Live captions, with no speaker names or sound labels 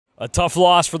A tough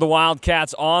loss for the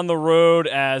Wildcats on the road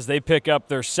as they pick up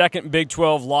their second Big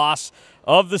 12 loss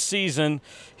of the season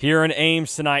here in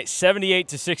Ames tonight.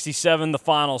 78-67 the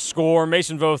final score.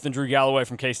 Mason Voth and Drew Galloway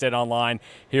from K-StateOnline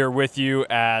here with you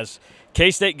as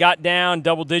K-State got down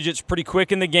double digits pretty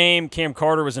quick in the game. Cam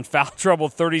Carter was in foul trouble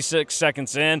 36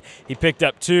 seconds in. He picked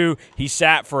up 2. He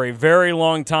sat for a very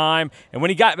long time. And when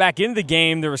he got back into the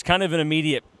game, there was kind of an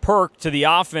immediate perk to the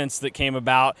offense that came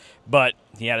about, but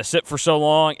he had to sit for so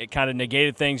long, it kind of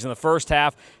negated things in the first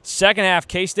half. Second half,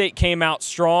 K-State came out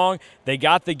strong. They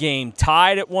got the game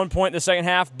tied at one point in the second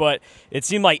half, but it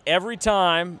seemed like every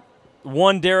time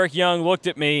one Derek Young looked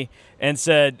at me and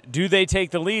said, do they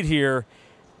take the lead here?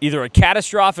 Either a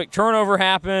catastrophic turnover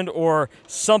happened or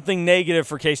something negative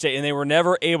for K-State, and they were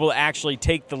never able to actually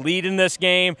take the lead in this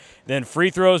game. Then free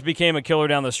throws became a killer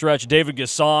down the stretch. David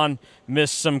Gasson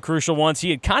missed some crucial ones. He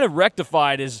had kind of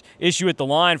rectified his issue at the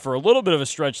line for a little bit of a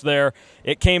stretch there.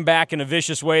 It came back in a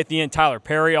vicious way at the end. Tyler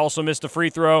Perry also missed a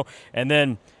free throw, and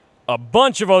then a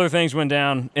bunch of other things went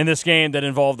down in this game that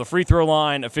involved the free throw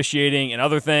line, officiating, and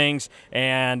other things,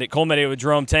 and it culminated with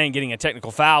Jerome Tang getting a technical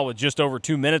foul with just over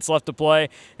 2 minutes left to play.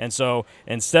 And so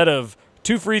instead of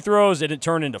 2 free throws, it had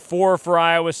turned into 4 for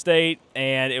Iowa State,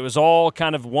 and it was all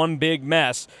kind of one big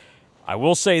mess. I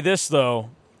will say this, though.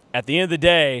 At the end of the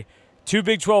day, 2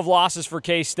 Big 12 losses for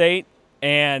K-State,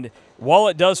 and while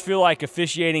it does feel like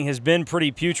officiating has been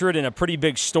pretty putrid and a pretty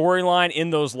big storyline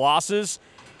in those losses,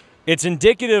 it's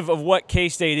indicative of what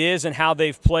K-State is and how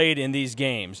they've played in these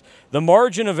games. The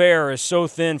margin of error is so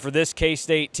thin for this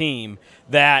K-State team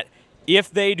that if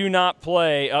they do not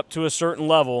play up to a certain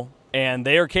level and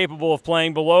they are capable of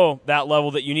playing below that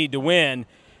level that you need to win,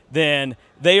 then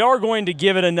they are going to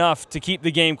give it enough to keep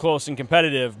the game close and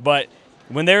competitive. But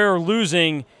when they're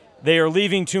losing, they are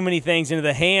leaving too many things into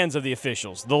the hands of the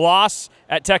officials. The loss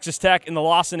at Texas Tech and the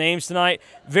loss in Ames tonight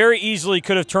very easily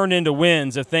could have turned into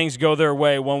wins if things go their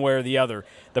way one way or the other.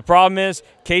 The problem is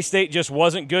K-State just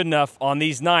wasn't good enough on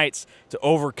these nights to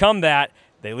overcome that.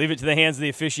 They leave it to the hands of the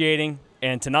officiating,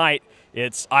 and tonight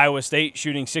it's Iowa State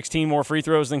shooting 16 more free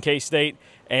throws than K-State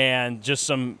and just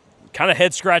some kind of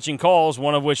head-scratching calls,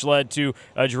 one of which led to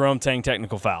a Jerome Tang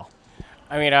technical foul.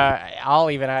 I mean, I'll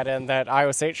even add in that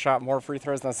Iowa State shot more free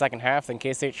throws in the second half than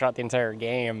K-State shot the entire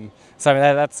game. So, I mean,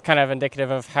 that's kind of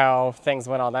indicative of how things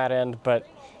went on that end. But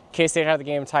K-State had the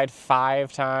game tied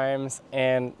 5 times,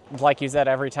 and like you said,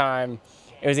 every time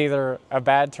it was either a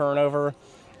bad turnover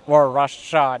or a rushed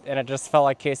shot, and it just felt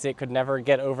like K-State could never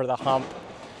get over the hump.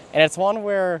 And it's one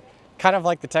where, kind of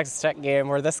like the Texas Tech game,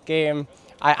 where this game,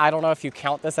 I don't know if you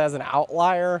count this as an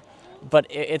outlier, but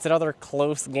it's another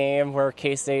close game where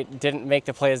K-State didn't make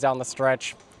the plays down the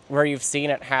stretch, where you've seen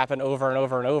it happen over and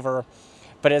over and over.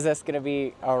 But is this going to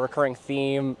be a recurring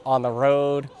theme on the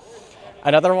road?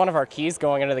 Another one of our keys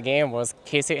going into the game was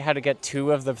K-State had to get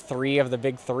 2 of the 3 of the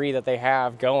big 3 that they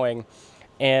have going.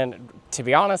 And to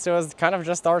be honest, it was kind of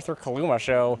just the Arthur Kaluma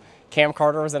show. Cam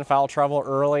Carter was in foul trouble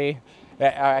early.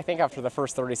 I think after the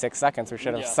first 36 seconds, we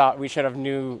should have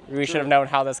known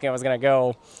how this game was going to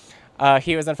go.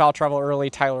 He was in foul trouble early.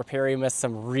 Tyler Perry missed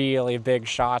some really big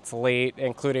shots late,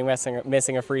 including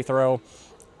missing a free throw.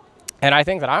 And I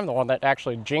think that I'm the one that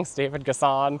actually jinxed David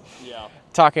Gasson,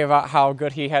 talking about how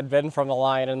good he had been from the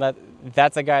line, and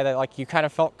that's a guy that like you kind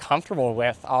of felt comfortable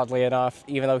with, oddly enough,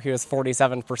 even though he was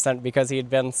 47%, because he had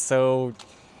been so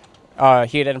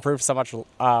he had improved so much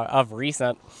of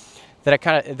recent that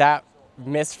that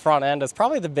missed front end is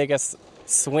probably the biggest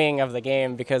swing of the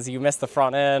game, because you miss the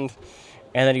front end.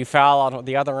 And then you foul on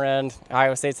the other end.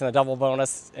 Iowa State's in the double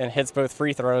bonus and hits both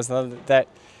free throws. And that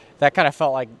kind of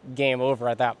felt like game over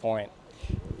at that point.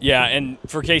 Yeah, and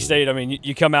for K-State, I mean,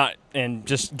 you come out and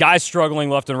just guys struggling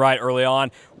left and right early on.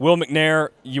 Will McNair,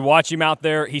 you watch him out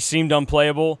there, he seemed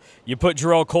unplayable. You put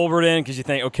Jarrell Colbert in because you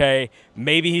think, okay,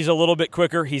 maybe he's a little bit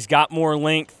quicker. He's got more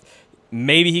length.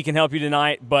 Maybe he can help you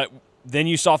tonight, but then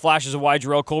you saw flashes of why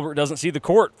Jarrell Colbert doesn't see the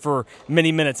court for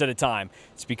many minutes at a time.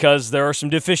 It's because there are some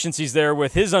deficiencies there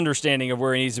with his understanding of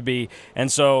where he needs to be.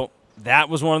 And so that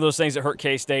was one of those things that hurt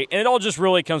K-State. And it all just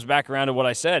really comes back around to what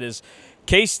I said is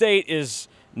K-State is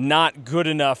not good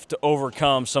enough to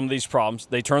overcome some of these problems.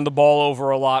 They turned the ball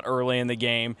over a lot early in the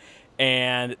game,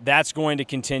 and that's going to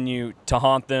continue to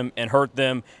haunt them and hurt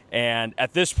them. And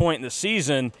at this point in the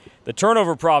season, the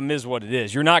turnover problem is what it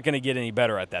is. You're not going to get any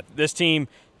better at that. This team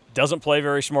doesn't play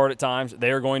very smart at times.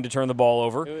 They are going to turn the ball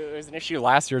over. It was an issue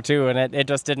last year, too, and it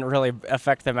just didn't really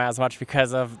affect them as much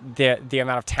because of the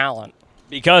amount of talent.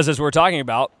 Because, as we're talking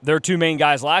about, their 2 main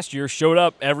guys last year showed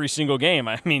up every single game.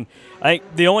 I mean, I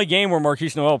think the only game where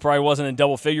Marquise Noel probably wasn't in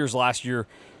double figures last year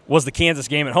was the Kansas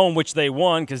game at home, which they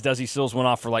won because Desi Sills went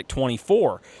off for like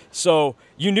 24. So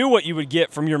you knew what you would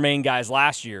get from your main guys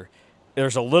last year.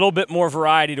 There's a little bit more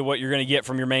variety to what you're going to get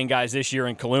from your main guys this year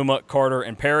in Kaluma, Carter,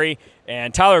 and Perry.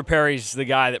 And Tyler Perry's the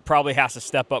guy that probably has to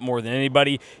step up more than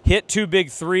anybody. Hit 2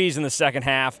 big threes in the second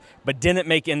half, but didn't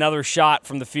make another shot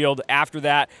from the field. After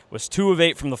that was 2 of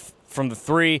 8 from the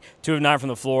 3, 2 of 9 from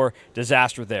the floor.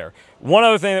 Disaster there. One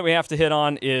other thing that we have to hit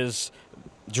on is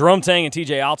Jerome Tang and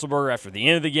TJ Otzelberger. After the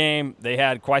end of the game, they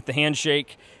had quite the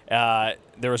handshake. There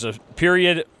was a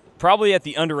period, probably at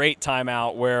the under 8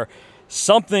 timeout, where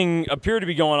something appeared to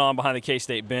be going on behind the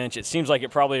K-State bench. It seems like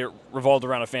it probably revolved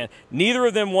around a fan. Neither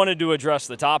of them wanted to address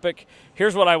the topic.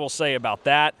 Here's what I will say about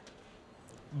that.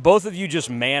 Both of you just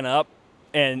man up,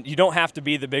 and you don't have to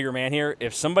be the bigger man here.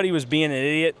 If somebody was being an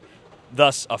idiot,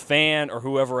 thus a fan or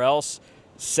whoever else,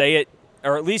 say it,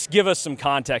 or at least give us some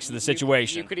context to the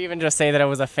situation. You could even just say that it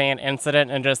was a fan incident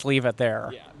and just leave it there.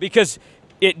 Yeah, because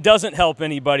it doesn't help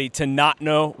anybody to not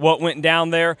know what went down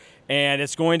there, and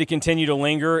it's going to continue to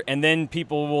linger, and then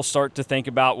people will start to think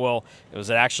about, well, was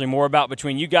it actually more about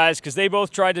between you guys? Because they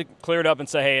both tried to clear it up and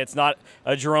say, hey, it's not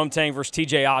a Jerome Tang versus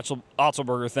TJ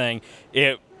Otzelberger thing.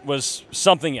 It was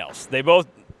something else. They both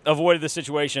avoided the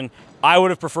situation. I would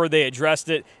have preferred they addressed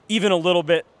it even a little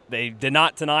bit. They did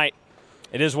not tonight.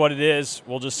 It is what it is.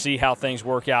 We'll just see how things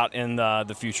work out in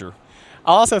the future.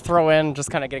 I'll also throw in,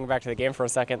 just kind of getting back to the game for a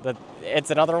second, that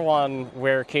it's another one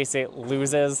where K-State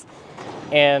loses,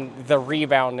 and the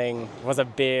rebounding was a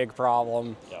big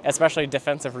problem, especially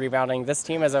defensive rebounding. This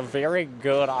team is a very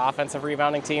good offensive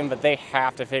rebounding team, but they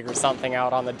have to figure something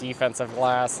out on the defensive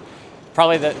glass.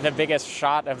 Probably the biggest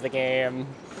shot of the game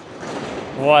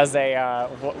was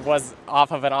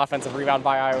off of an offensive rebound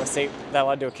by Iowa State that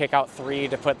led to a kick-out 3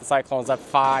 to put the Cyclones up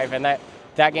 5, and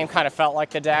that game kind of felt like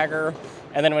the dagger.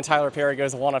 And then when Tyler Perry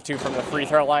goes 1 of 2 from the free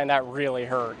throw line, that really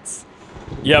hurts.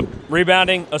 Yep,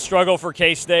 rebounding, a struggle for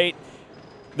K-State.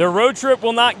 Their road trip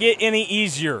will not get any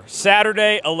easier.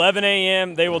 Saturday, 11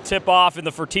 a.m., they will tip off in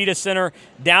the Fertitta Center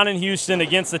down in Houston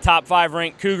against the top 5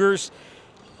 ranked Cougars.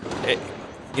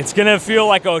 It's going to feel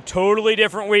like a totally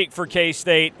different week for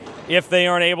K-State if they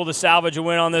aren't able to salvage a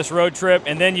win on this road trip.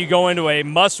 And then you go into a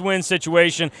must-win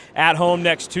situation at home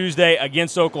next Tuesday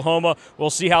against Oklahoma. We'll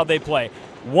see how they play.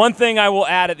 One thing I will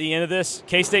add at the end of this,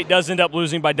 K-State does end up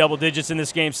losing by double digits in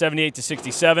this game,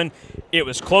 78-67. It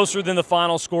was closer than the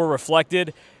final score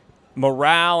reflected.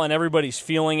 Morale and everybody's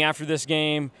feeling after this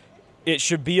game, it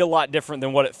should be a lot different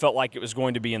than what it felt like it was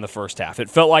going to be in the first half. It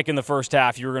felt like in the first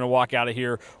half you were going to walk out of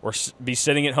here or be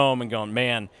sitting at home and going,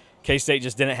 man, K-State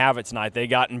just didn't have it tonight. They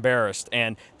got embarrassed,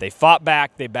 and they fought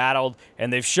back, they battled,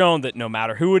 and they've shown that no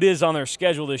matter who it is on their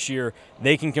schedule this year,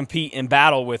 they can compete and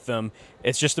battle with them.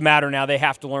 It's just a matter now they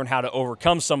have to learn how to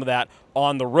overcome some of that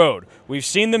on the road. We've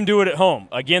seen them do it at home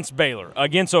against Baylor,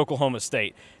 against Oklahoma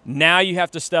State. Now you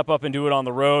have to step up and do it on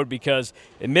the road because,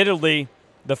 admittedly,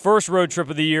 the first road trip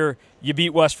of the year, you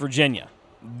beat West Virginia.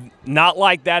 Not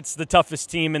like that's the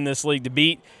toughest team in this league to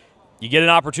beat. You get an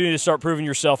opportunity to start proving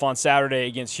yourself on Saturday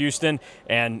against Houston,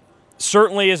 and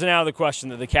certainly isn't out of the question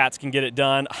that the Cats can get it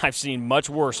done. I've seen much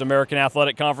worse American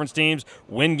Athletic Conference teams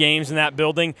win games in that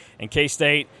building, and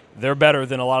K-State, they're better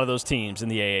than a lot of those teams in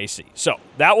the AAC. So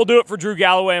that will do it for Drew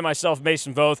Galloway and myself,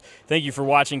 Mason Voth. Thank you for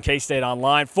watching K-State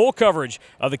Online. Full coverage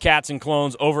of the Cats and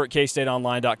Clones over at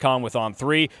KStateOnline.com with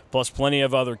On3, plus plenty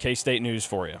of other K-State news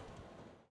for you.